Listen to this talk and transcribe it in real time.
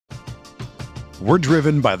We're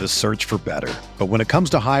driven by the search for better. But when it comes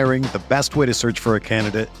to hiring, the best way to search for a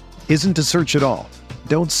candidate isn't to search at all.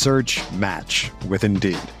 Don't search, match with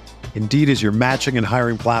Indeed. Indeed is your matching and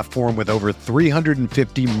hiring platform with over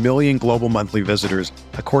 350 million global monthly visitors,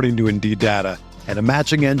 according to Indeed data, and a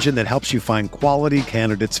matching engine that helps you find quality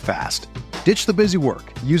candidates fast. Ditch the busy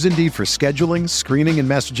work. Use Indeed for scheduling, screening, and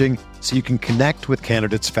messaging so you can connect with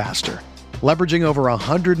candidates faster. Leveraging over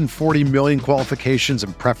 140 million qualifications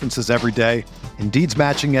and preferences every day, Indeed's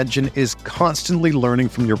matching engine is constantly learning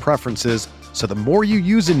from your preferences, so the more you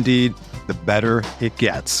use Indeed, the better it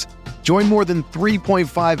gets. Join more than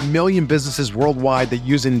 3.5 million businesses worldwide that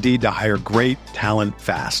use Indeed to hire great talent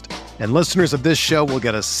fast. And listeners of this show will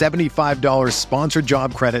get a $75 sponsored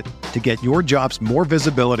job credit to get your jobs more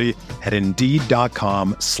visibility at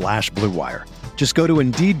Indeed.com/Blue Wire. Just go to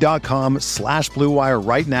Indeed.com/Blue Wire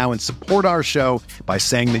right now and support our show by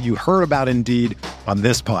saying that you heard about Indeed on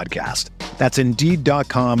this podcast. That's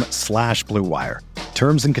Indeed.com/Blue Wire.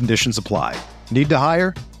 Terms and conditions apply. Need to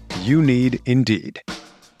hire? You need Indeed.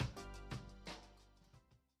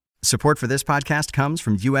 Support for this podcast comes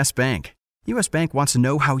from U.S. Bank. U.S. Bank wants to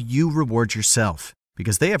know how you reward yourself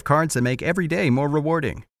because they have cards that make every day more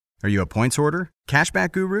rewarding. Are you a points hoarder,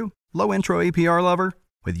 cashback guru, low intro APR lover?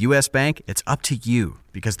 With U.S. Bank, it's up to you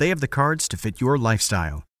because they have the cards to fit your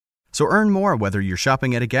lifestyle. So earn more whether you're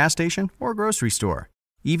shopping at a gas station or a grocery store,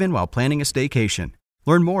 even while planning a staycation.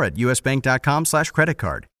 Learn more at usbank.com/credit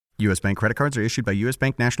card. U.S. Bank credit cards are issued by U.S.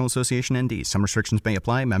 Bank National Association ND. Some restrictions may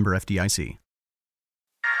apply. Member FDIC.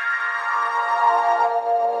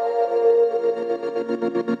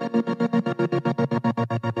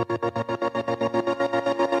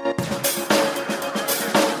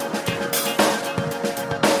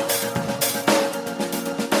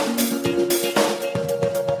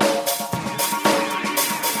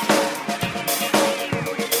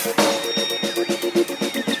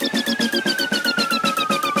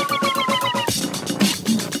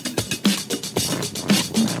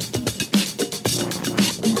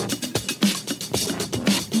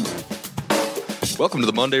 Welcome to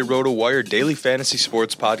the Monday RotoWire Daily Fantasy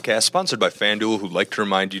Sports Podcast, sponsored by FanDuel, who'd like to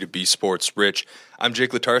remind you to be sports rich. I'm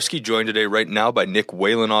Jake Latarski, joined today right now by Nick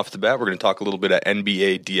Whalen off the bat. We're going to talk a little bit at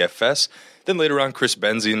NBA DFS. Then later on, Chris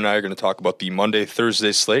Benzian and I are going to talk about the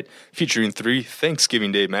Monday-Thursday slate, featuring 3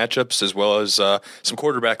 Thanksgiving Day matchups, as well as some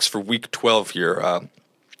quarterbacks for Week 12 here.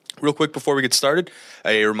 Real quick before we get started,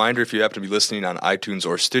 a reminder, if you happen to be listening on iTunes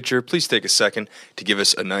or Stitcher, please take a second to give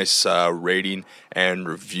us a nice rating and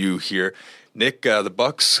review here. Nick, the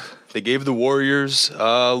Bucks, they gave the Warriors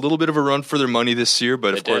a little bit of a run for their money this year,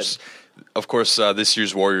 but of course, this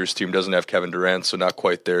year's Warriors team doesn't have Kevin Durant, so not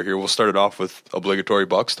quite there here. We'll start it off with obligatory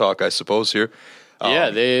Bucks talk, I suppose, here.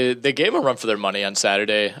 They gave a run for their money on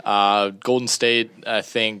Saturday. Golden State, I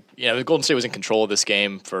think, Golden State was in control of this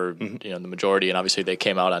game for the majority, and obviously they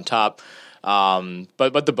came out on top.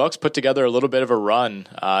 But the Bucks put together a little bit of a run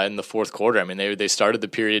in the fourth quarter. I mean, they started the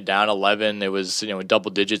period down 11. It was double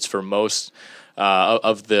digits for most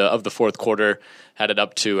of the fourth quarter. Had it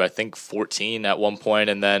up to I think 14 at one point,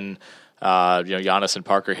 and then Giannis and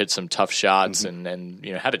Parker hit some tough shots and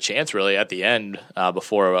had a chance really at the end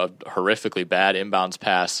before a horrifically bad inbounds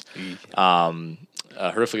pass.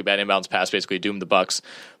 Basically doomed the Bucks.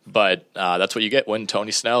 But that's what you get when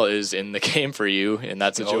Tony Snell is in the game for you in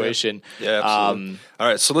that situation. Oh, yeah, absolutely. All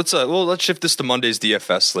right, so let's shift this to Monday's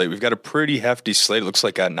DFS slate. We've got a pretty hefty slate. It looks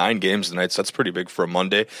like 9 games tonight, so that's pretty big for a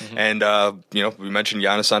Monday. And we mentioned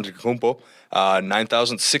Giannis Antetokounmpo.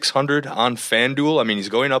 9,600 on FanDuel. I mean, he's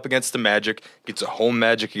going up against the Magic. Gets a home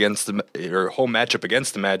matchup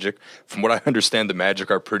against the Magic. From what I understand, the Magic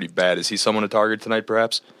are pretty bad. Is he someone to target tonight,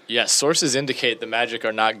 perhaps? Yes, sources indicate the Magic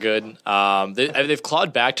are not good. They've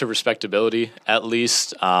clawed back to respectability, at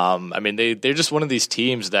least. They're just one of these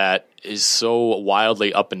teams that is so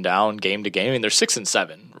wildly up and down game to game. I mean, they're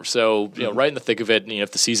 6-7. So, right in the thick of it,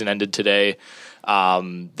 if the season ended today,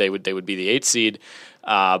 they would be the 8th seed.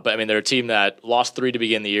 But I mean, they're a team that lost 3 to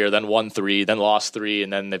begin the year, then won 3, then lost 3,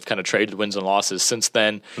 and then they've kind of traded wins and losses since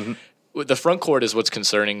then. The front court is what's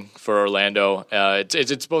concerning for Orlando.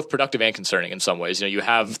 It's both productive and concerning in some ways. You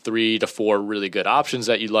have 3 to 4 really good options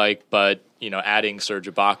that you like, but adding Serge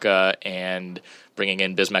Ibaka and bringing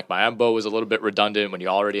in Bismack Biyombo was a little bit redundant when you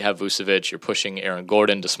already have Vucevic. You're pushing Aaron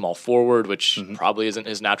Gordon to small forward, which probably isn't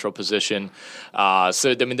his natural position.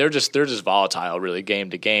 They're just volatile, really, game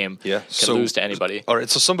to game. Yeah, can lose to anybody. All right,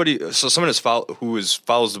 someone who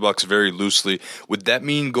follows the Bucks very loosely. Would that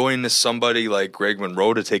mean going to somebody like Greg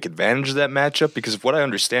Monroe to take advantage of that matchup? Because of what I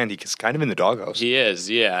understand, he's kind of in the doghouse. He is,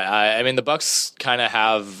 yeah. The Bucks kind of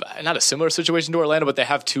have not a similar situation to Orlando, but they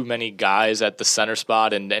have too many guys guys at the center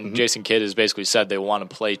spot, and Jason Kidd has basically said they want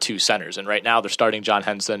to play two centers. And right now they're starting John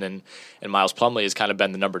Henson, and Miles Plumlee has kind of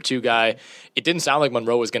been the number 2 guy. It didn't sound like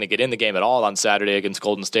Monroe was going to get in the game at all on Saturday against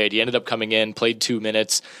Golden State. He ended up coming in, played 2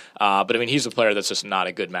 minutes. But, I mean, he's a player that's just not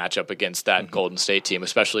a good matchup against that Golden State team,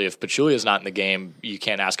 especially if Pachulia's not in the game. You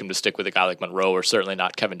can't ask him to stick with a guy like Monroe, or certainly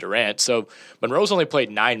not Kevin Durant. So Monroe's only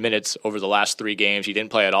played 9 minutes over the last 3 games. He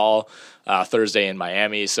didn't play at all Thursday in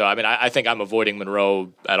Miami. So, I mean, I think I'm avoiding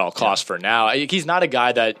Monroe at all costs for now. He's not a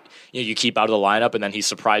guy that you keep out of the lineup and then he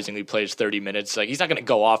surprisingly plays 30 minutes. Like, he's not going to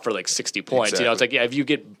go off for like 60 points. Exactly. It's like, if you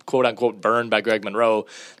get quote-unquote burned by Greg Monroe,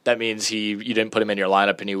 that means you didn't put him in your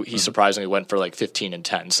lineup, and he surprisingly went for like 15 and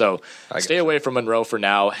 10. So stay away from Monroe for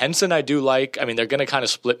now. Henson I do like. I mean, they're going to kind of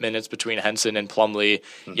split minutes between Henson and Plumlee.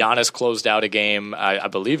 Giannis closed out a game. I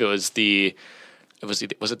believe it was was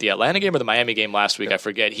it the Atlanta game or the Miami game last week? I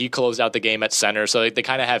forget. He closed out the game at center, so they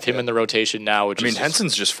kind of have him in the rotation now.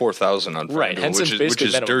 Henson's just 4,000 on FanDuel, right. Henson's which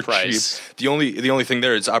is dirt price. cheap. The only thing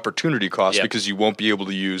there is opportunity cost, because you won't be able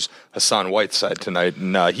to use Hassan Whiteside tonight.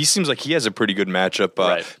 And he seems like he has a pretty good matchup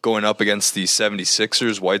going up against the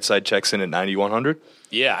 76ers. Whiteside checks in at 9,100.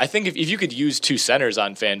 Yeah, I think if you could use 2 centers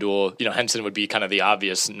on FanDuel, Henson would be kind of the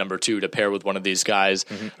obvious number 2 to pair with one of these guys.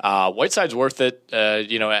 Whiteside's worth it,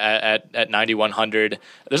 at 9,100.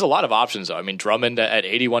 There's a lot of options, though. I mean, Drummond at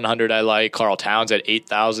 8,100 I like. Karl Towns at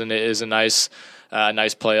 8,000 is a nice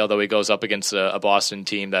play, although he goes up against a Boston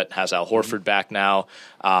team that has Al Horford back now.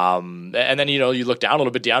 And then, you look down a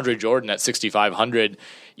little bit, DeAndre Jordan at 6,500.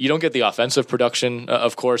 You don't get the offensive production,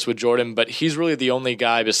 of course, with Jordan, but he's really the only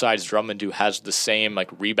guy besides Drummond who has the same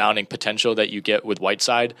rebounding potential that you get with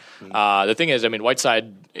Whiteside. The thing is, I mean,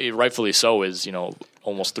 Whiteside, rightfully so, is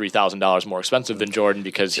almost $3,000 more expensive than Jordan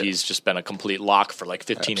because he's just been a complete lock for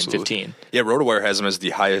 15 and 15. Yeah, RotoWire has him as the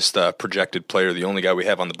highest projected player, the only guy we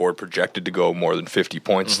have on the board projected to go more than 50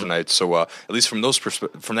 points tonight. So at least from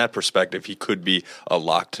that perspective, he could be a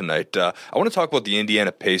lock tonight. I want to talk about the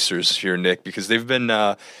Indiana Pacers here, Nick, because they've been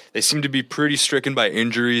they seem to be pretty stricken by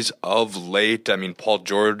injuries of late. I mean, Paul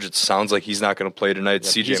George, it sounds like he's not going to play tonight.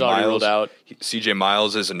 Yep, he's already ruled out. CJ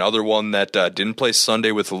Miles is another one that didn't play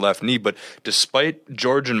Sunday with the left knee, but despite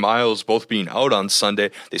George and Miles both being out on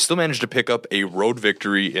Sunday, they still managed to pick up a road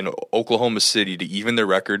victory in Oklahoma City to even their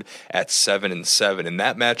record at 7-7. In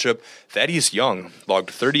that matchup, Thaddeus Young logged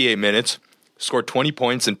 38 minutes, scored 20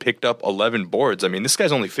 points, and picked up 11 boards. I mean, this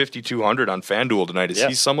guy's only 5,200 on FanDuel tonight. Is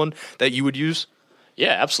he someone that you would use?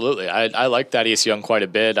 Yeah, absolutely. I like Thaddeus Young quite a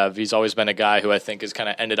bit. He's always been a guy who I think has kind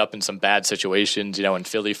of ended up in some bad situations, in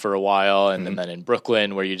Philly for a while and then in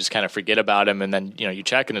Brooklyn, where you just kind of forget about him. And then, you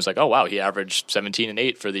check and it's like, oh, wow, he averaged 17 and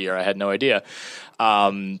 8 for the year. I had no idea.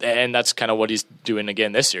 And that's kind of what he's doing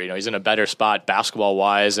again this year. He's in a better spot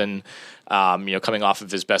basketball-wise, and coming off of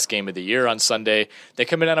his best game of the year on Sunday. They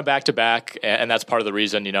come in on a back-to-back, and that's part of the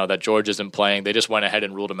reason, that George isn't playing. They just went ahead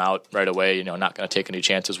and ruled him out right away, not going to take any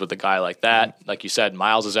chances with a guy like that. Like you said,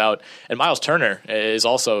 Miles is out, and Miles Turner is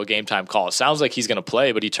also a game-time call. It sounds like he's going to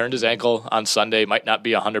play, but he turned his ankle on Sunday, might not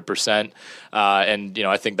be 100%, and,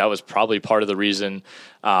 I think that was probably part of the reason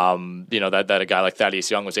that a guy like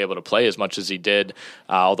Thaddeus Young was able to play as much as he did,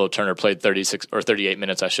 although Turner played 36 or 38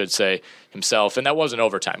 minutes, I should say, himself, and that was an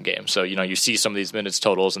overtime game. So, you see some of these minutes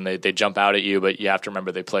totals and they jump out at you, but you have to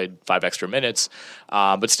remember they played 5 extra minutes.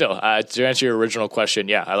 But still, to answer your original question,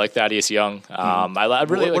 yeah, I like Thaddeus Young. I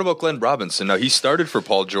really what about Glenn Robinson? Now, he started for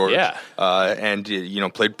Paul George, and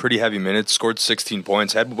played pretty heavy minutes, scored 16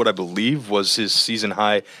 points, had what I believe was his season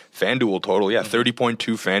high FanDuel total. 30.2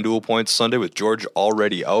 FanDuel points Sunday with George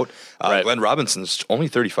already out. Glenn Robinson's only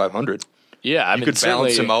 3,500. Yeah, I mean, you could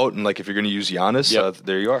balance him out, and if you're going to use Giannis,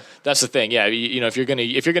 there you are. That's the thing. Yeah, if you're going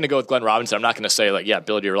to go with Glenn Robinson, I'm not going to say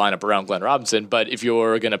build your lineup around Glenn Robinson. But if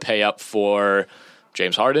you're going to pay up for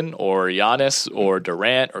James Harden or Giannis or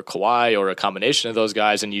Durant or Kawhi or a combination of those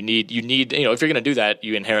guys, and you need if you're going to do that,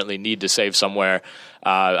 you inherently need to save somewhere.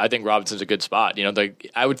 I think Robinson's a good spot.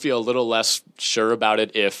 I would feel a little less sure about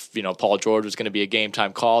it if Paul George was going to be a game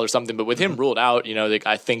time call or something. But with him ruled out,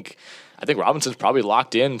 I think Robinson's probably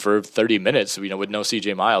locked in for 30 minutes, with no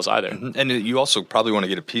CJ Miles either. And you also probably want to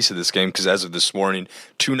get a piece of this game because as of this morning,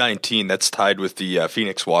 219, that's tied with the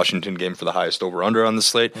Phoenix-Washington game for the highest over-under on the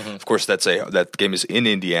slate. Of course, that game is in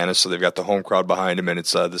Indiana, so they've got the home crowd behind them, and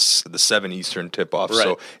it's the 7 Eastern tip-off. Right.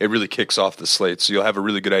 So it really kicks off the slate. So you'll have a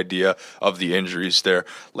really good idea of the injuries there.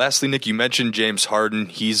 Lastly, Nick, you mentioned James Harden.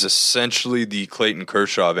 He's essentially the Clayton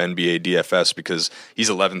Kershaw of NBA DFS because he's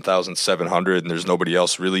 11,700, and there's nobody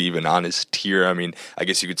else really even on his size tier. I mean, I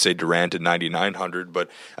guess you could say Durant at 9,900, but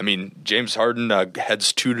I mean, James Harden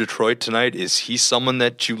heads to Detroit tonight. Is he someone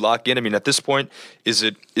that you lock in? I mean, at this point, is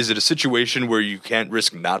it a situation where you can't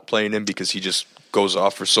risk not playing him because he just goes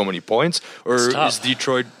off for so many points, or is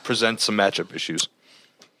Detroit present some matchup issues?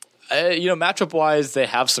 Matchup-wise, they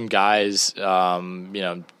have some guys.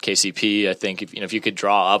 KCP. I think if you could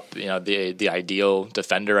draw up, the ideal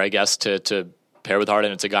defender, I guess, to pair with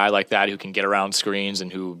Harden, it's a guy like that who can get around screens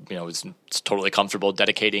and who is totally comfortable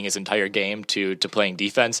dedicating his entire game to playing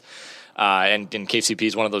defense. And KCP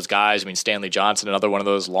is one of those guys. I mean, Stanley Johnson, another one of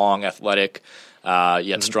those long, athletic,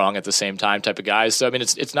 yet strong at the same time type of guys. So I mean,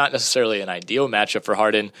 it's not necessarily an ideal matchup for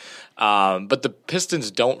Harden. But the Pistons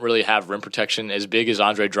don't really have rim protection. As big as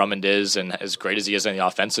Andre Drummond is and as great as he is on the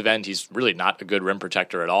offensive end, he's really not a good rim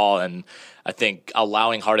protector at all. And I think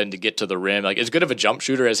allowing Harden to get to the rim, like as good of a jump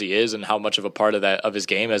shooter as he is and how much of a part of his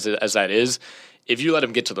game as that is, if you let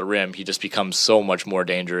him get to the rim, he just becomes so much more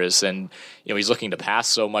dangerous. And he's looking to pass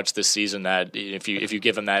so much this season that if you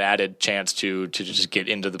give him that added chance to just get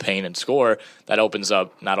into the paint and score, that opens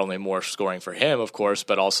up not only more scoring for him, of course,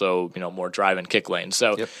 but also more drive and kick lane.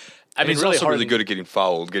 So. Yep. I mean, he's really also really good at getting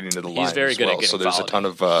fouled, getting to the line. He's very good at getting fouled. So there's a ton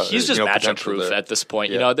of he's just matchup proof at this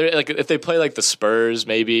point. Yeah. Like if they play like the Spurs,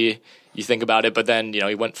 maybe you think about it, but then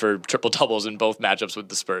he went for triple doubles in both matchups with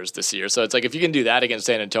the Spurs this year. So it's like if you can do that against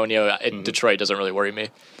San Antonio, Detroit doesn't really worry me.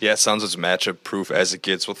 Yeah, it sounds as matchup proof as it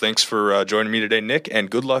gets. Well, thanks for joining me today, Nick, and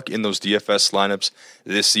good luck in those DFS lineups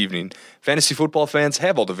this evening. Fantasy football fans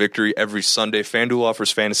have all the victory every Sunday. FanDuel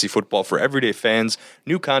offers fantasy football for everyday fans.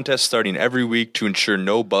 New contests starting every week to ensure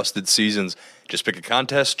no busted seasons. Just pick a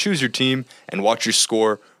contest, choose your team, and watch your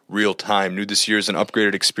score real time. New this year is an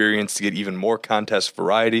upgraded experience to get even more contest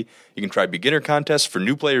variety. You can try beginner contests for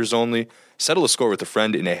new players only, settle a score with a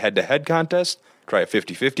friend in a head-to-head contest, try a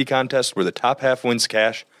 50-50 contest where the top half wins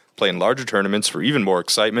cash, play in larger tournaments for even more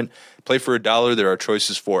excitement. Play for $1. There are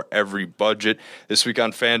choices for every budget. This week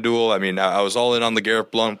on FanDuel, I mean, I was all in on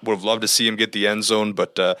LeGarrette Blount. Would have loved to see him get the end zone,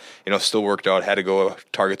 but, still worked out. Had to go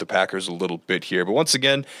target the Packers a little bit here. But once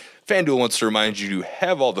again, FanDuel wants to remind you to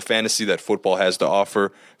have all the fantasy that football has to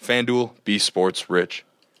offer. FanDuel, be sports rich.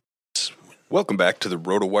 Welcome back to the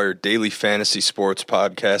RotoWire Daily Fantasy Sports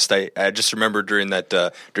Podcast. I just remember during that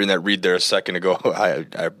read there a second ago, I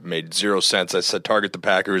made 0 sense. I said target the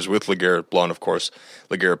Packers with LeGarrette Blount. Of course,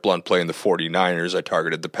 LeGarrette Blount playing the 49ers. I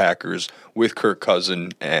targeted the Packers with Kirk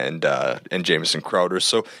Cousins and Jamison Crowder.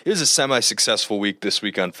 So it was a semi-successful week this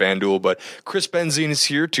week on FanDuel. But Chris Benzine is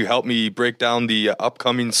here to help me break down the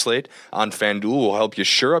upcoming slate on FanDuel. We'll help you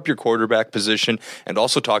shore up your quarterback position and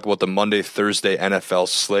also talk about the Monday, Thursday NFL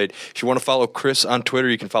slate. If you want to follow Chris on Twitter,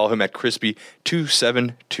 you can follow him at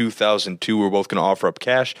Crispy2722002. We're both going to offer up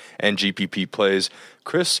cash and GPP plays.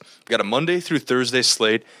 Chris, we've got a Monday through Thursday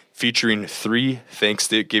slate featuring 3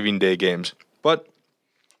 Thanksgiving Day games. But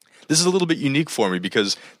this is a little bit unique for me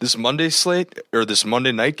because this Monday slate, or this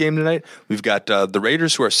Monday night game tonight, we've got the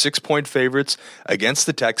Raiders, who are 6-point favorites against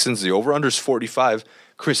the Texans. The over-under is 45.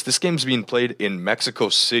 Chris, this game's being played in Mexico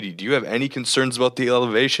City. Do you have any concerns about the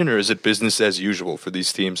elevation, or is it business as usual for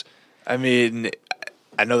these teams? I mean,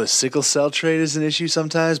 I know the sickle cell trait is an issue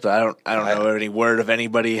sometimes, but I don't know any word of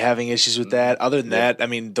anybody having issues with that. Other than that, I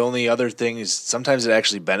mean, the only other thing is sometimes it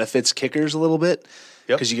actually benefits kickers a little bit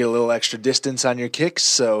because you get a little extra distance on your kicks.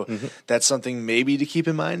 So that's something maybe to keep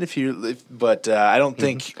in mind but I don't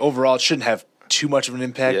think overall it shouldn't have too much of an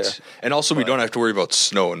impact. Yeah. And also, we don't have to worry about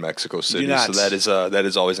snow in Mexico City, so that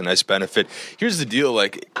is always a nice benefit. Here's the deal: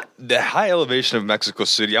 like the high elevation of Mexico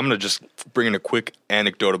City. I'm going to just bring in a quick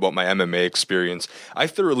anecdote about my MMA experience. I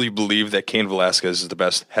thoroughly believe that Cain Velasquez is the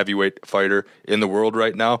best heavyweight fighter in the world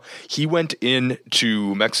right now. He went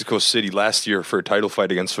into Mexico City last year for a title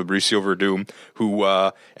fight against Fabricio Verdum,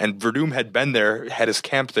 and Verdum had been there, had his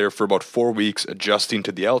camp there for about 4 weeks, adjusting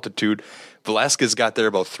to the altitude. Velasquez got there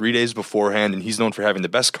about 3 days beforehand, and he's known for having the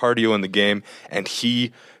best cardio in the game, and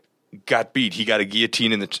he got beat. He got a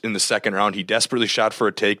guillotine in the second round. He desperately shot for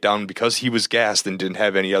a takedown because he was gassed and didn't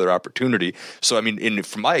have any other opportunity. So, I mean,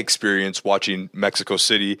 from my experience watching Mexico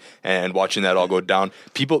City and watching that all go down,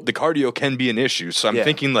 the cardio can be an issue. So I'm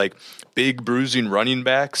thinking like big bruising running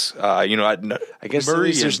backs. I guess at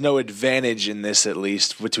least there's no advantage in this, at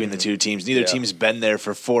least between the two teams. Neither team's been there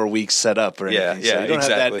for 4 weeks set up or anything. So you don't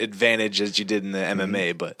have that advantage as you did in the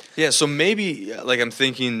MMA. But so maybe I'm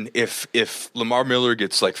thinking if Lamar Miller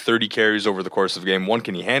gets like 30 carries over the course of the game, 1,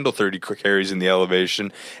 can he handle 30 carries in the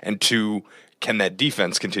elevation? And 2, can that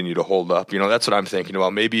defense continue to hold up? That's what I'm thinking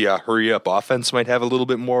about. Maybe a hurry-up offense might have a little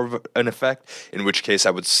bit more of an effect, in which case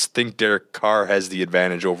I would think Derek Carr has the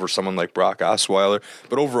advantage over someone like Brock Osweiler.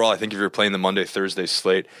 But overall, I think if you're playing the Monday-Thursday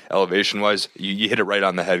slate, elevation-wise, you hit it right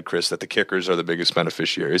on the head, Chris, that the kickers are the biggest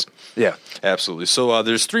beneficiaries. Yeah. Absolutely. So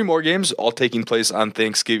there's 3 more games, all taking place on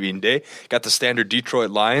Thanksgiving Day. Got the standard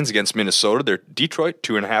Detroit Lions against Minnesota. They're Detroit,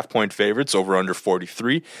 2.5-point favorites, over under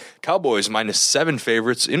 43. Cowboys, -7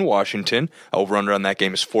 favorites in Washington. Over-under on that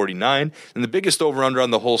game is 49. And the biggest over-under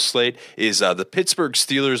on the whole slate is the Pittsburgh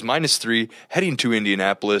Steelers, -3, heading to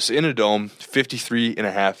Indianapolis in a dome,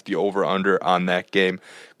 53.5, the over-under on that game.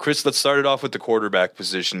 Chris, let's start it off with the quarterback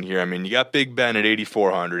position here. I mean, you got Big Ben at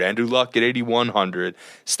 8,400, Andrew Luck at 8,100,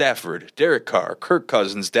 Stafford, Derek Carr, Kirk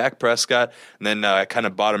Cousins, Dak Prescott, and then kind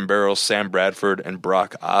of bottom barrel Sam Bradford and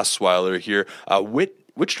Brock Osweiler here.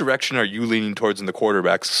 Which direction are you leaning towards in the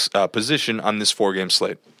quarterback's position on this 4-game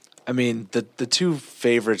slate? I mean, the 2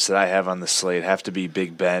 favorites that I have on the slate have to be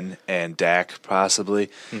Big Ben and Dak, possibly,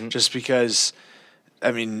 just because,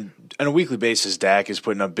 I mean, on a weekly basis, Dak is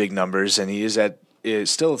putting up big numbers, and he is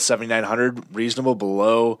still at 7,900, reasonable,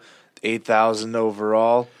 below 8,000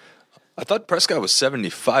 overall. I thought Prescott was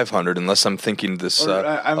 7,500, unless I'm thinking this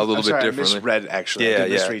a little bit differently. I misread, actually. Yeah, I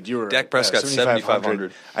did misread. You were Dak Prescott,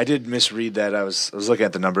 7,500. I did misread that. I was looking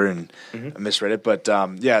at the number and I misread it. But,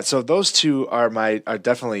 so those 2 are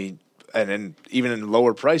definitely, and even in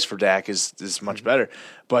lower price for Dak is much better.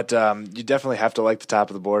 But you definitely have to like the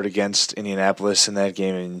top of the board against Indianapolis in that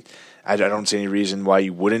game. And I don't see any reason why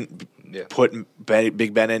you wouldn't put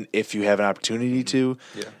Big Ben in if you have an opportunity to.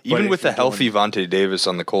 Yeah. Even with the healthy Vontae Davis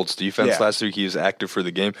on the Colts defense last week, he was active for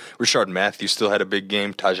the game. Rashard Matthews still had a big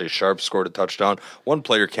game. Tajay Sharp scored a touchdown. One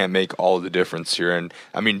player can't make all of the difference here. And,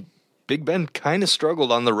 I mean, Big Ben kind of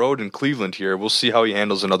struggled on the road in Cleveland here. We'll see how he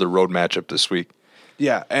handles another road matchup this week.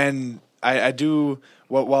 Yeah, and I do –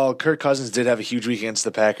 while Kirk Cousins did have a huge week against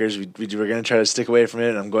the Packers, we were going to try to stick away from it,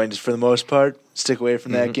 and I'm going to, for the most part, stick away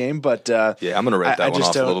from that game. But I'm going to write that one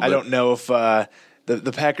off a little bit. I don't know if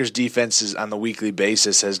the Packers' defense is on the weekly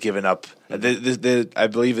basis has given up. I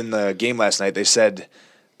believe in the game last night they said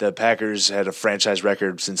the Packers had a franchise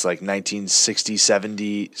record since like 1960,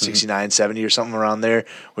 70, 69, 70 or something around there,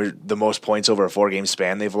 where the most points over a 4-game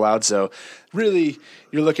span they've allowed. So really,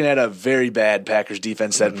 you're looking at a very bad Packers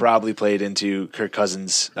defense that probably played into Kirk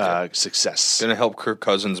Cousins' success. Going to help Kirk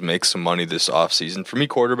Cousins make some money this offseason. For me,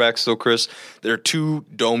 quarterbacks, though, Chris, there are 2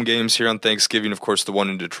 dome games here on Thanksgiving. Of course, the one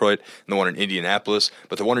in Detroit and the one in Indianapolis.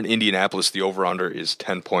 But the one in Indianapolis, the over-under is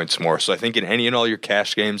 10 points more. So I think in any and all your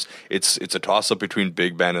cash games, it's a toss-up between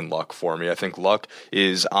Big Ben and Luck for me. I think Luck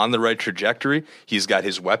is on the right trajectory. He's got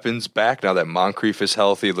his weapons back now that Moncrief is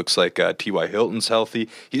healthy. It looks like T.Y. Hilton's healthy.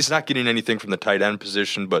 He's not getting anything from the tight end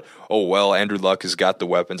position, but Andrew Luck has got the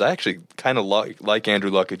weapons. I actually kind of like Andrew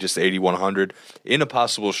Luck at just 8,100 in a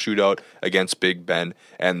possible shootout against Big Ben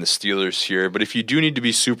and the Steelers here. But if you do need to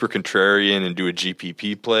be super contrarian and do a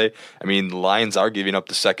GPP play, I mean, the Lions are giving up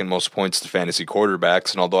the second most points to fantasy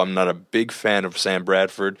quarterbacks, and although I'm not a big fan of Sam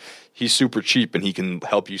Bradford, he's super cheap and he can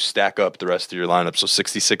help you stack up the rest of your lineup. So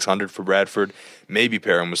 6,600 for Bradford. Maybe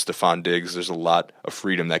pair him with Stephon Diggs. There's a lot of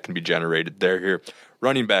freedom that can be generated there here.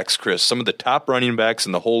 Running backs, Chris. Some of the top running backs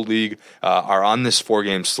in the whole league are on this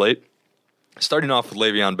 4-game slate. Starting off with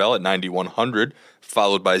Le'Veon Bell at 9,100,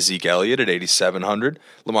 followed by Zeke Elliott at 8,700,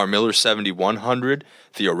 Lamar Miller 7,100,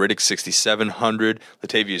 Theo Riddick 6,700,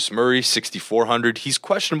 Latavius Murray 6,400. He's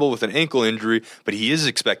questionable with an ankle injury, but he is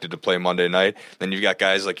expected to play Monday night. Then you've got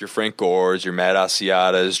guys like your Frank Gores, your Matt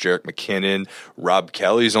Asiatas, Jerick McKinnon, Rob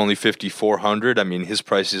Kelly's only 5,400. I mean, his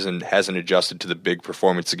price hasn't adjusted to the big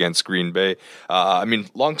performance against Green Bay.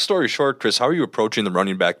 Long story short, Chris, how are you approaching the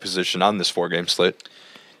running back position on this 4-game slate?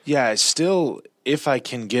 Yeah, still, if I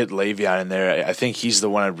can get Le'Veon in there, I think he's the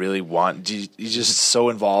one I really want. He's just so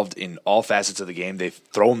involved in all facets of the game. They've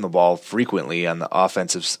thrown the ball frequently on the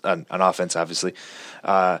offensive, on offense, obviously.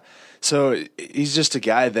 So he's just a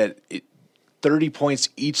guy that 30 points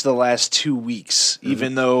each of the last 2 weeks,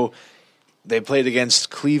 even though they played against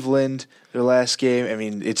Cleveland their last game. I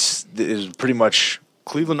mean, it was pretty much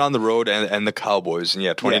Cleveland on the road and the Cowboys, and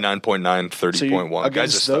 29.9, 30.1.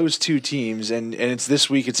 Against those 2 teams, and it's this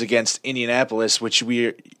week it's against Indianapolis, which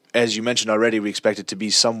we, as you mentioned already, we expect it to be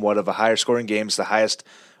somewhat of a higher scoring game. It's the highest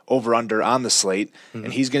over-under on the slate,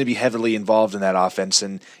 and he's going to be heavily involved in that offense.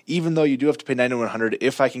 And even though you do have to pay 9,100,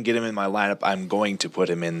 if I can get him in my lineup, I'm going to put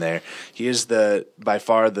him in there. He is not by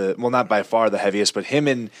far the heaviest, but him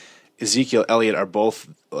and Ezekiel Elliott are both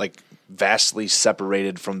like vastly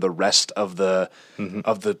separated from the rest of the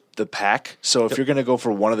pack. So if you're going to go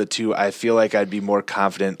for one of the two, I feel like I'd be more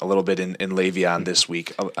confident a little bit in Le'Veon this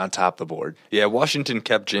week on top of the board. Yeah, Washington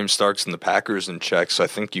kept James Starks and the Packers in check, so I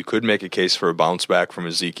think you could make a case for a bounce back from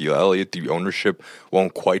Ezekiel Elliott. The ownership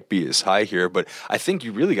won't quite be as high here, but I think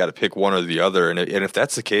you really got to pick one or the other. And if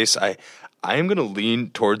that's the case, I am going to lean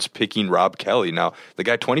towards picking Rob Kelly. Now, the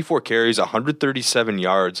guy, 24 carries, 137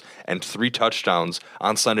 yards, and 3 touchdowns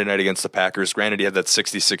on Sunday night against the Packers. Granted, he had that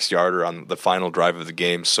 66-yarder on the final drive of the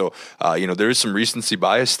game. So, there is some recency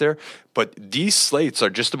bias there. But these slates are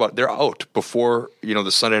they're out before,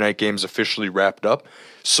 the Sunday night game's officially wrapped up.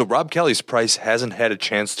 So Rob Kelly's price hasn't had a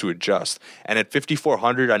chance to adjust. And at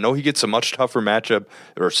 5,400, I know he gets a much tougher matchup,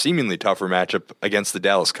 or seemingly tougher matchup, against the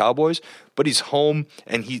Dallas Cowboys, but he's home,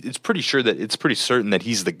 and it's pretty certain that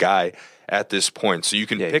he's the guy at this point. So you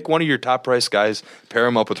can pick one of your top price guys, pair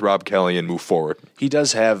him up with Rob Kelly, and move forward. He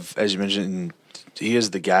does have, as you mentioned, he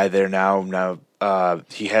is the guy there now. Now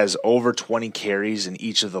he has over 20 carries in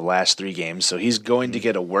each of the last 3 games, so he's going to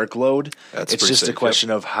get a workload. It's just a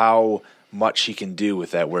question of how much he can do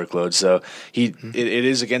with that workload. So it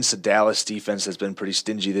is against the Dallas defense that's been pretty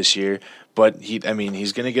stingy this year, but he's going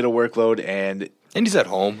to get a workload, and he's at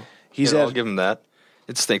home. I'll give him that.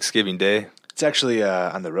 It's Thanksgiving Day. It's actually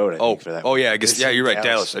on the road, I think, for that. Oh, yeah, I guess. Yeah, you're right.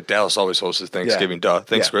 Dallas always hosts Thanksgiving. Yeah. Duh.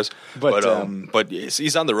 Thanks, Chris. But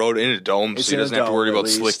he's on the road in a dome, so he doesn't have to worry about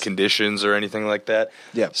slick conditions or anything like that.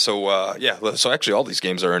 Yeah. So, so actually all these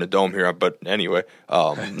games are in a dome here. But anyway,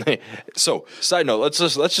 so side note, let's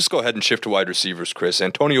just go ahead and shift to wide receivers, Chris.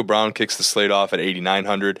 Antonio Brown kicks the slate off at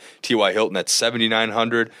 8,900. T.Y. Hilton at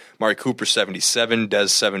 7,900. Mari Cooper 77. Dez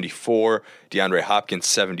 74. DeAndre Hopkins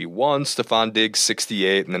 71. Stephon Diggs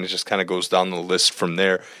 68. And then it just kind of goes down the list from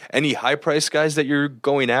there. Any high price guys that you're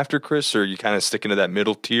going after, Chris, or are you kind of sticking to that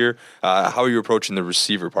middle tier? How are you approaching the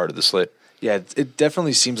receiver part of the slate? Yeah, it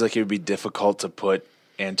definitely seems like it would be difficult to put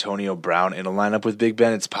Antonio Brown in a lineup with Big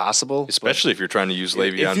Ben. It's possible, especially if you're trying to use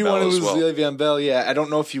Le'Veon Bell as well. If you want to use Le'Veon Bell, I don't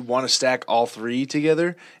know if you want to stack all 3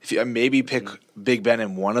 together. If you maybe pick Big Ben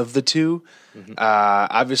in one of the 2.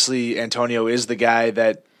 Obviously, Antonio is the guy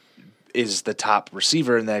that is the top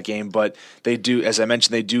receiver in that game, but they do, as I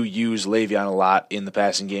mentioned, they do use Le'Veon a lot in the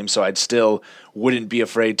passing game, so I'd still wouldn't be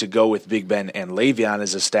afraid to go with Big Ben and Le'Veon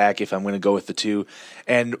as a stack if I'm going to go with the 2.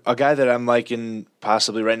 And a guy that I'm liking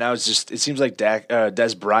possibly right now is it seems like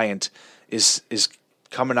Dez Bryant is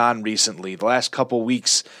coming on recently. The last couple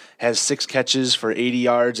weeks has 6 catches for 80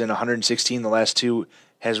 yards and 116 the last 2,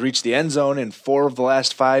 has reached the end zone in 4 of the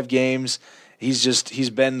last 5 games. He's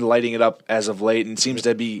been lighting it up as of late and seems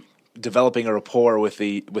to be developing a rapport with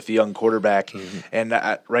the young quarterback. And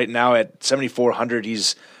right now at 7,400,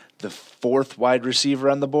 he's the 4th wide receiver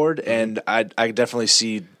on the board, and I definitely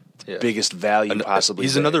see biggest value possibly.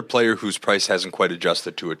 He's another player whose price hasn't quite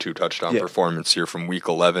adjusted to a 2-touchdown performance here from week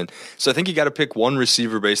 11. So I think you got to pick one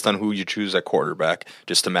receiver based on who you choose at quarterback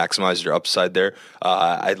just to maximize your upside there.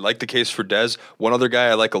 I like the case for Dez. One other guy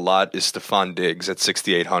I like a lot is Stephon Diggs at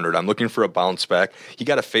 6,800. I'm looking for a bounce back. He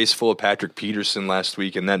got a face full of Patrick Peterson last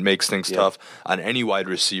week, and that makes things tough on any wide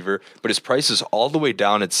receiver. But his price is all the way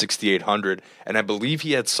down at 6,800, and I believe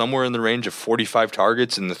he had somewhere in the range of 45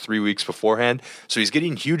 targets in the 3 weeks beforehand. So he's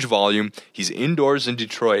getting huge volume. He's indoors in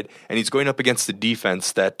Detroit, and he's going up against the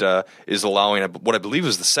defense that is allowing what I believe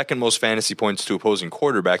is the second most fantasy points to opposing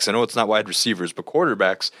quarterbacks. I know it's not wide receivers, but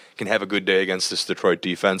quarterbacks can have a good day against this Detroit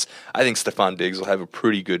defense. I think Stephon Diggs will have a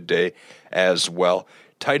pretty good day as well.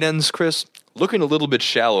 Tight ends, Chris, looking a little bit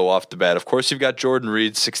shallow off the bat. Of course, you've got Jordan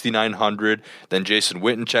Reed, 6,900. Then Jason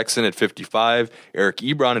Witten checks in at 55. Eric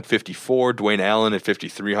Ebron at 54. Dwayne Allen at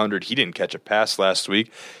 5,300. He didn't catch a pass last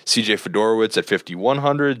week. C.J. Fedorowicz at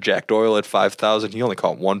 5,100. Jack Doyle at 5,000. He only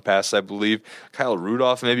caught one pass, I believe. Kyle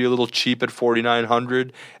Rudolph maybe a little cheap at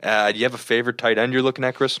 4,900. Do you have a favorite tight end you're looking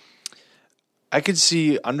at, Chris? I could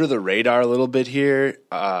see under the radar a little bit here.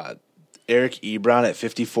 Eric Ebron at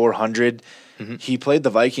 5,400. He played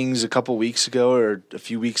the Vikings a couple weeks ago or a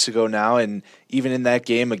few weeks ago now, and even in that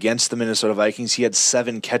game against the Minnesota Vikings, he had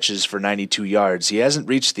 7 catches for 92 yards. He hasn't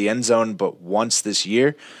reached the end zone but once this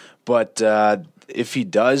year, but if he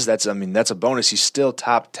does, that's a bonus. He's still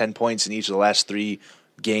top 10 points in each of the last 3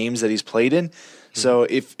 games that he's played in. So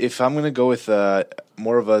if I'm going to go with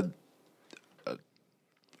more of a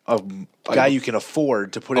guy you can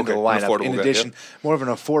afford to put into the lineup. In addition, more of an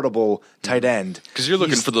affordable tight end. Because you're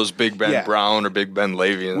looking for those Big Ben Brown or Big Ben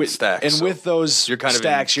Le'Veon stacks. And with those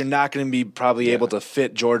stacks, you're not going to be probably able to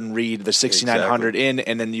fit Jordan Reed, the 6,900 in,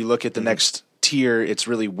 and then you look at the next tier, it's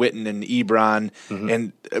really Witten and Ebron,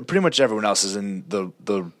 and pretty much everyone else is in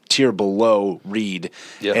the tier below Reed,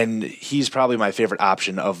 Yeah. and he's probably my favorite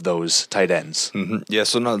option of those tight ends. Mm-hmm. Yeah,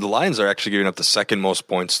 so now the Lions are actually giving up the second most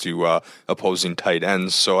points to opposing tight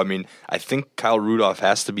ends. So, I mean, I think Kyle Rudolph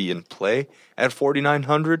has to be in play at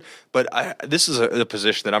 4,900, but this is a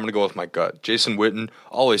position that I'm going to go with my gut. Jason Witten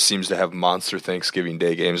always seems to have monster Thanksgiving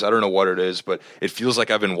Day games. I don't know what it is, but it feels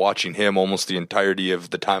like I've been watching him almost the entirety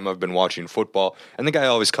of the time I've been watching football, and the guy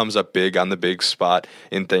always comes up big on the big spot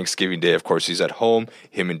in Thanksgiving Day. Of course, he's at home.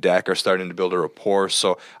 Him and Dak are starting to build a rapport,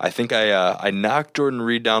 so I think I knocked Jordan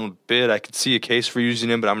Reed down a bit. I could see a case for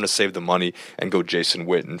using him, but I'm going to save the money and go Jason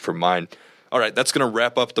Witten for mine. All right, that's going to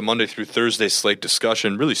wrap up the Monday through Thursday slate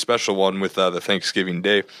discussion. Really special one with the Thanksgiving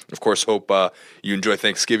Day. Of course, hope you enjoy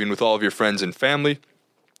Thanksgiving with all of your friends and family,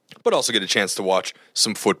 but also get a chance to watch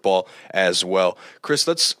some football as well. Chris,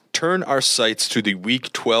 let's turn our sights to the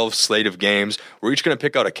Week 12 slate of games. We're each going to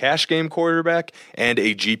pick out a cash game quarterback and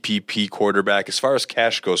a GPP quarterback. As far as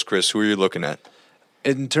cash goes, Chris, who are you looking at?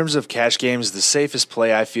 In terms of cash games, the safest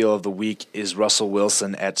play I feel of the week is Russell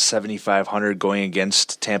Wilson at 7,500 going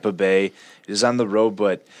against Tampa Bay. It is on the road,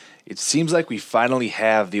 but it seems like we finally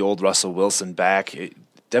have the old Russell Wilson back.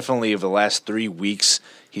 Definitely over the last 3 weeks,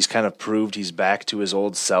 he's kind of proved he's back to his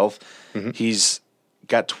old self. Mm-hmm. He's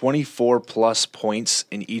got 24-plus points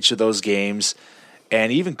in each of those games,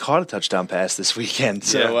 and even caught a touchdown pass this weekend.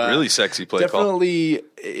 So, yeah, really sexy play definitely, call.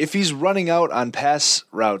 If he's running out on pass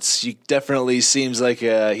routes, he definitely seems like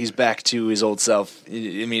he's back to his old self. I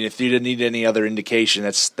mean, if you didn't need any other indication,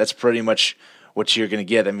 that's pretty much what you're going to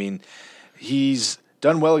get. I mean, he's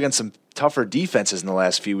done well against some tougher defenses in the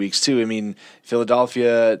last few weeks, too. I mean,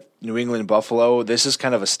 Philadelphia, New England, Buffalo, this is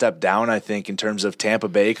kind of a step down, I think, in terms of Tampa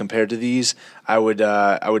Bay compared to these. I would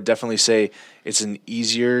definitely say it's an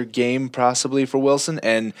easier game possibly for Wilson.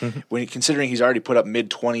 And when considering he's already put up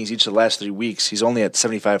mid-20s each of the last 3 weeks, he's only at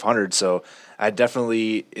 7,500. So I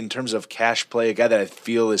definitely, in terms of cash play, a guy that I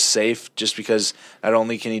feel is safe just because not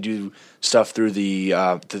only can he do stuff through the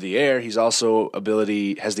air, he's also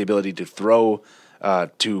has the ability to throw,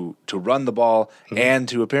 to run the ball, and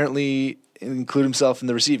to apparently include himself in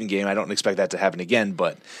the receiving game. I don't expect that to happen again,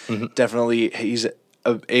 but definitely he's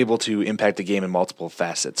able to impact the game in multiple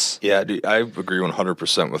facets. Yeah, I agree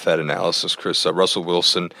 100% with that analysis, Chris. Russell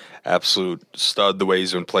Wilson, absolute stud the way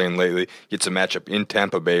he's been playing lately. Gets a matchup in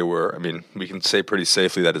Tampa Bay where, I mean, we can say pretty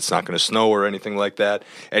safely that it's not going to snow or anything like that.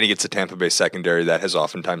 And he gets a Tampa Bay secondary that has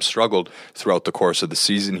oftentimes struggled throughout the course of the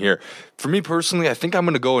season here. For me personally, I think I'm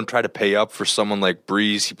going to go and try to pay up for someone like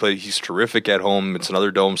Breeze. He's terrific at home. It's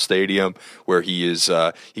another dome stadium where he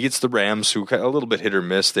gets the Rams, who a little bit hit or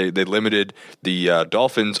miss. They limited the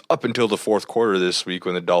Dolphins up until the fourth quarter this week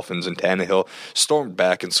when the Dolphins and Tannehill stormed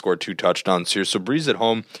back and scored 2 touchdowns here. So Breeze at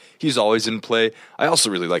home, he's always in play. I also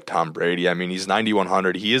really like Tom Brady. I mean, he's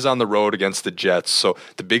 9,100. He is on the road against the Jets, so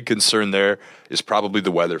the big concern there is probably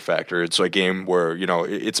the weather factor. It's a game where,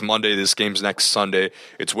 it's Monday, this game's next Sunday.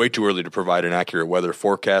 It's way too early to provide an accurate weather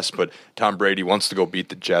forecast, but Tom Brady wants to go beat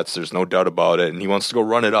the Jets. There's no doubt about it, and he wants to go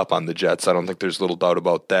run it up on the Jets. I don't think there's little doubt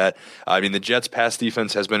about that. I mean, the Jets' pass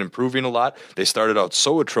defense has been improving a lot. They started out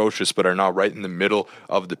so atrocious, but are now right in the middle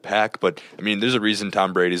of the pack. But, I mean, there's a reason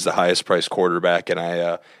Tom Brady's the highest-priced quarterback, and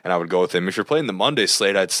I would go with him. If you're playing the Monday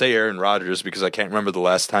slate, I'd say Aaron Rodgers because I can't remember the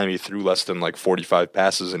last time he threw less than 45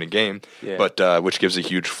 passes in a game, but which gives a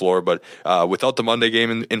huge floor. But without the Monday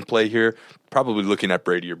game in play here, probably looking at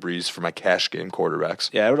Brady or Breeze for my cash game quarterbacks.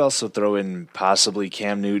 Yeah, I would also throw in possibly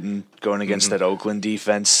Cam Newton going against that Oakland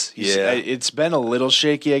defense. It's been a little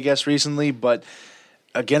shaky, I guess, recently, but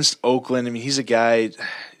against Oakland, I mean, he's a guy.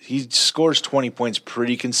 He scores 20 points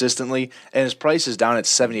pretty consistently, and his price is down at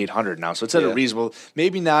 7,800 now. So it's at a reasonable,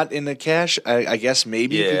 maybe not in the cash. I guess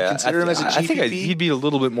maybe you could consider him as a GPP. I think he'd be a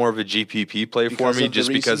little bit more of a GPP play for me, just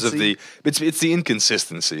because of it's the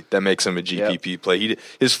inconsistency that makes him a GPP play.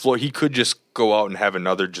 His floor, he could just go out and have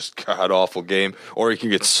another just god-awful game, or he can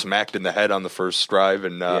get smacked in the head on the first drive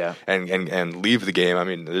and leave the game. I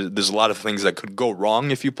mean, there's a lot of things that could go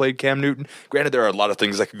wrong if you played Cam Newton. Granted, there are a lot of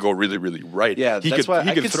things that could go really, really right. Yeah, he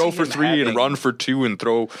could throw for 3 and run for 2 and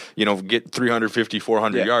throw, get 350,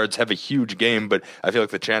 400 yards, have a huge game, but I feel like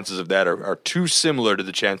the chances of that are too similar to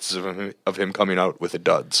the chances of him coming out with a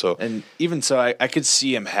dud. So, and even so, I could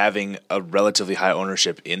see him having a relatively high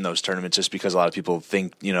ownership in those tournaments just because a lot of people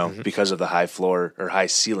think, because of the high floor or high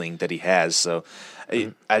ceiling that he has. So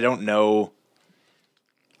I don't know,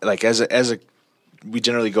 like as a we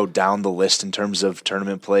generally go down the list in terms of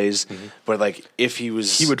tournament plays. But like if he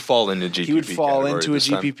would fall into GPP. He would fall into a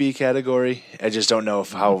GPP time. category. I just don't know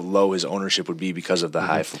how low his ownership would be because of the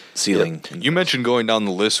high ceiling. Yeah. You mentioned going down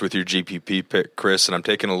the list with your GPP pick, Chris, and I'm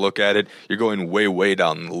taking a look at it. You're going way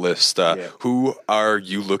down the list. Who are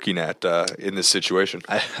you looking at in this situation?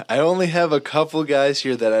 I only have a couple guys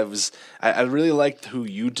here that I really liked who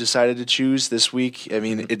you decided to choose this week. I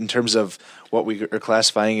mean, in terms of what we are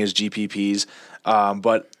classifying as GPPs,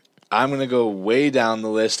 but I'm going to go way down the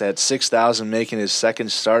list at 6,000, making his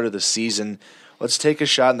second start of the season. Let's take a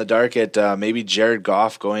shot in the dark at maybe Jared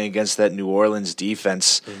Goff going against that New Orleans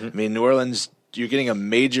defense. I mean, New Orleans, you're getting a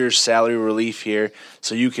major salary relief here,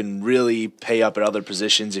 so you can really pay up at other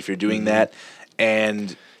positions if you're doing that.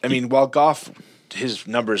 And, I mean, while Goff, his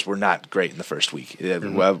numbers were not great in the first week.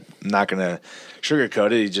 Well, I'm not going to sugarcoat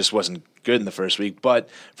it. He just wasn't good in the first week. But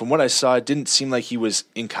from what I saw, it didn't seem like he was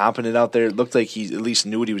incompetent out there. It looked like he at least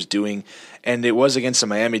knew what he was doing. And it was against a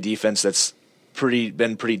Miami defense that's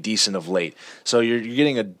been pretty decent of late. So you're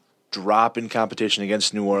getting a drop in competition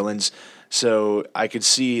against New Orleans. So I could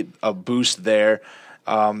see a boost there.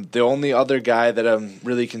 The only other guy that I'm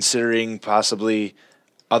really considering possibly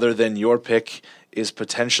other than your pick is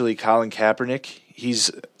potentially Colin Kaepernick.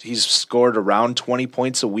 He's scored around 20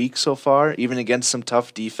 points a week so far, even against some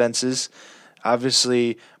tough defenses.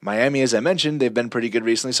 Obviously, Miami, as I mentioned, they've been pretty good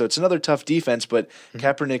recently, so it's another tough defense, but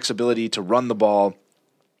Kaepernick's ability to run the ball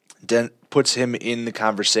puts him in the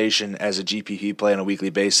conversation as a GPP play on a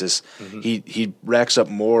weekly basis. He racks up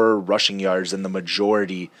more rushing yards than the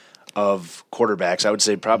majority of quarterbacks. I would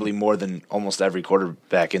say probably more than almost every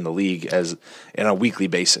quarterback in the league as in a weekly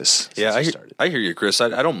basis. Yeah, I hear you, Chris.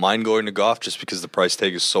 I don't mind going to Goff just because the price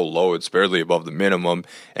tag is so low. It's barely above the minimum,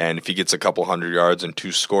 and if he gets a couple 100 yards and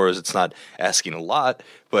 2 scores, it's not asking a lot.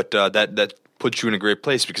 But that puts you in a great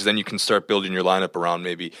place because then you can start building your lineup around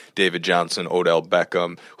maybe David Johnson, Odell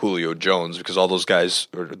Beckham, Julio Jones, because all those guys,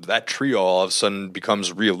 or that trio all of a sudden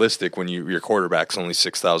becomes realistic when your quarterback's only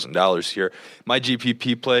 $6,000 here. My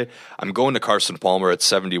GPP play, I'm going to Carson Palmer at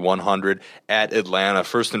 7,100 at Atlanta.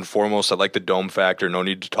 First and foremost, I like the dome factor. No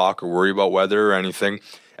need to talk or worry about weather or anything.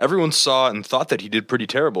 Everyone saw and thought that he did pretty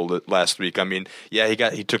terrible last week. I mean, yeah,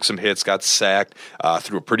 he took some hits, got sacked,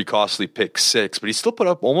 threw a pretty costly pick 6, but he still put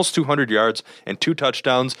up almost 200 yards and 2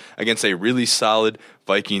 touchdowns against a really solid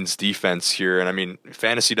Vikings defense here. And I mean,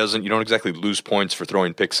 fantasy you don't exactly lose points for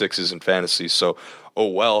throwing pick 6s in fantasy. So, oh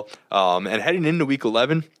well. And heading into week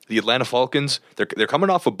 11, the Atlanta Falcons, they're coming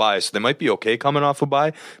off a bye, so they might be okay coming off a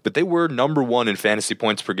bye, but they were number 1 in fantasy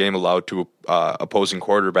points per game allowed to opposing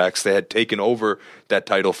quarterbacks. They had taken over that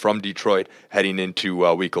title from Detroit heading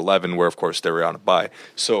into week 11, where, of course, they were on a bye.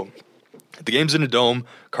 So the game's in a dome.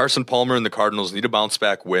 Carson Palmer and the Cardinals need a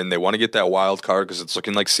bounce-back win. They want to get that wild card because it's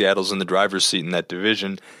looking like Seattle's in the driver's seat in that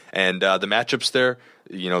division. And the matchups there,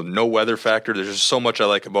 no weather factor. There's just so much I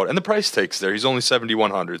like about it. And the price take's there. He's only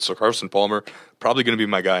 7,100. So Carson Palmer, probably going to be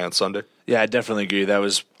my guy on Sunday. Yeah, I definitely agree. That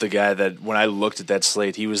was the guy that when I looked at that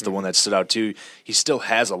slate, he was the one that stood out too. He still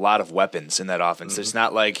has a lot of weapons in that offense. It's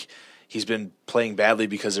not like he's been playing badly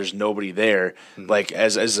because there's nobody there. Like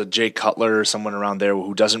as a Jay Cutler or someone around there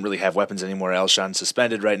who doesn't really have weapons anymore. Alshon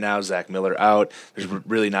suspended right now. Zach Miller out. There's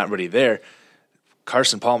really not really there.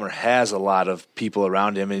 Carson Palmer has a lot of people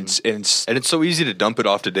around him, and it's so easy to dump it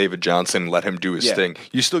off to David Johnson and let him do his thing.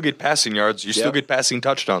 You still get passing yards, you still get passing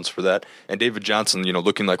touchdowns for that. And David Johnson,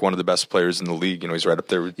 looking like one of the best players in the league. He's right up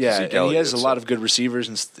there with Zeke Elliott. And he has a lot of good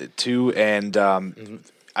receivers too, and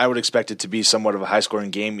I would expect it to be somewhat of a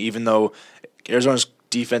high-scoring game, even though Arizona's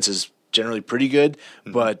defense is generally pretty good,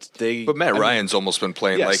 but Matt Ryan's almost been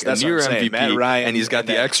playing like a near MVP, Matt Ryan, and he's got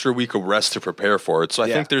the extra week of rest to prepare for it. So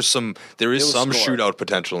I think there is some shootout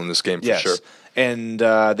potential in this game for sure. And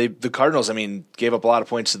the Cardinals, gave up a lot of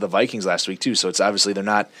points to the Vikings last week too. So it's obviously they're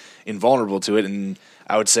not invulnerable to it. And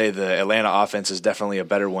I would say the Atlanta offense is definitely a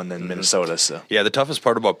better one than Minnesota. So yeah, the toughest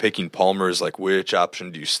part about picking Palmer is like which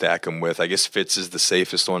option do you stack him with? I guess Fitz is the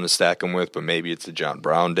safest one to stack him with, but maybe it's a John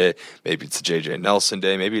Brown day, maybe it's a J.J. Nelson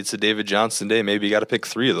day, maybe it's a David Johnson day. Maybe you got to pick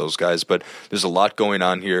 3 of those guys. But there's a lot going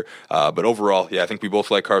on here. But overall, I think we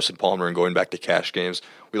both like Carson Palmer, and going back to cash games,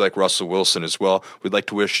 we like Russell Wilson as well. We'd like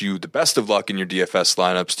to wish you the best of luck in your DFS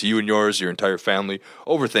lineups, to you and yours, your entire family,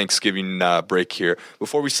 over Thanksgiving break here.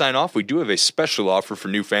 Before we sign off, we do have a special offer for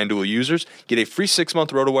new FanDuel users. Get a free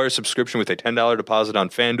 6-month RotoWire subscription with a $10 deposit on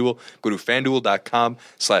FanDuel. Go to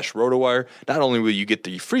FanDuel.com/RotoWire. Not only will you get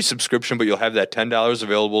the free subscription, but you'll have that $10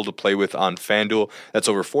 available to play with on FanDuel. That's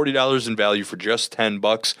over $40 in value for just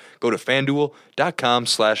 $10. Go to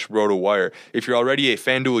FanDuel.com/RotoWire. If you're already a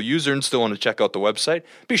FanDuel user and still want to check out the website,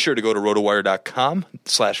 be sure to go to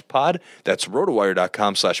rotowire.com/pod. That's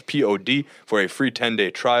rotowire.com/pod for a free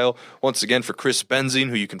 10-day trial. Once again, for Chris Benzine,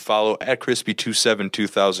 who you can follow at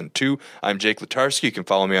Crispy272002. I'm Jake Latarski. You can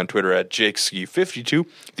follow me on Twitter at JakeSki52.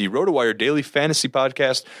 The RotoWire Daily Fantasy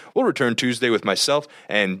Podcast will return Tuesday with myself,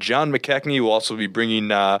 and John McKechnie will also be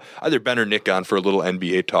bringing either Ben or Nick on for a little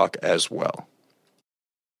NBA talk as well.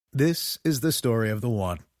 This is the story of the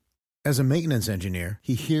one. As a maintenance engineer,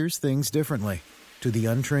 he hears things differently. To the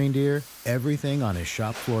untrained ear, everything on his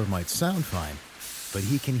shop floor might sound fine, but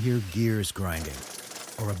he can hear gears grinding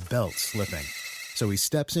or a belt slipping. So he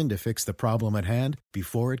steps in to fix the problem at hand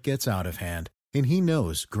before it gets out of hand. And he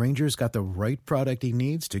knows Grainger's got the right product he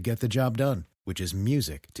needs to get the job done, which is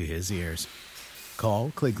music to his ears.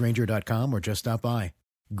 Call, click Grainger.com, or just stop by.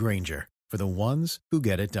 Grainger, for the ones who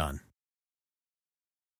get it done.